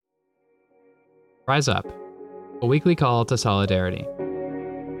Rise Up, a weekly call to solidarity.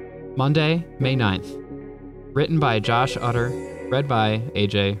 Monday, May 9th. Written by Josh Utter, read by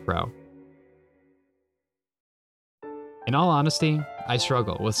AJ Rowe. In all honesty, I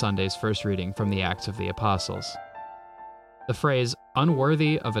struggle with Sunday's first reading from the Acts of the Apostles. The phrase,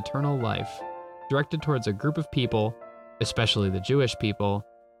 unworthy of eternal life, directed towards a group of people, especially the Jewish people,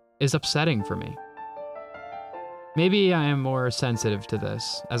 is upsetting for me. Maybe I am more sensitive to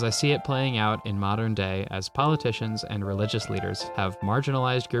this, as I see it playing out in modern day as politicians and religious leaders have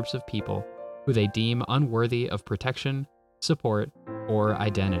marginalized groups of people who they deem unworthy of protection, support, or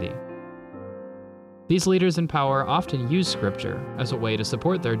identity. These leaders in power often use Scripture as a way to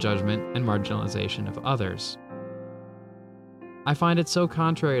support their judgment and marginalization of others. I find it so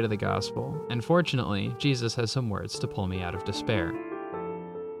contrary to the gospel, and fortunately, Jesus has some words to pull me out of despair.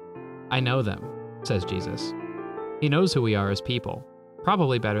 I know them, says Jesus. He knows who we are as people,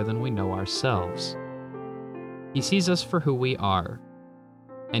 probably better than we know ourselves. He sees us for who we are,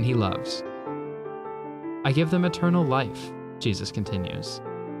 and he loves. I give them eternal life, Jesus continues.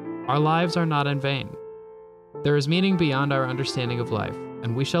 Our lives are not in vain. There is meaning beyond our understanding of life,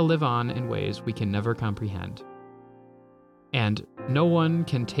 and we shall live on in ways we can never comprehend. And no one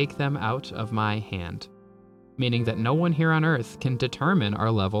can take them out of my hand, meaning that no one here on earth can determine our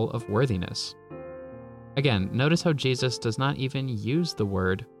level of worthiness. Again, notice how Jesus does not even use the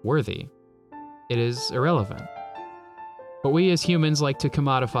word worthy. It is irrelevant. But we as humans like to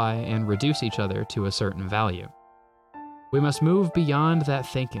commodify and reduce each other to a certain value. We must move beyond that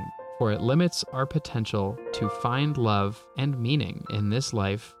thinking, for it limits our potential to find love and meaning in this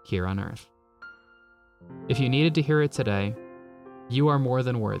life here on earth. If you needed to hear it today, you are more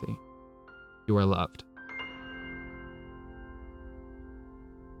than worthy. You are loved.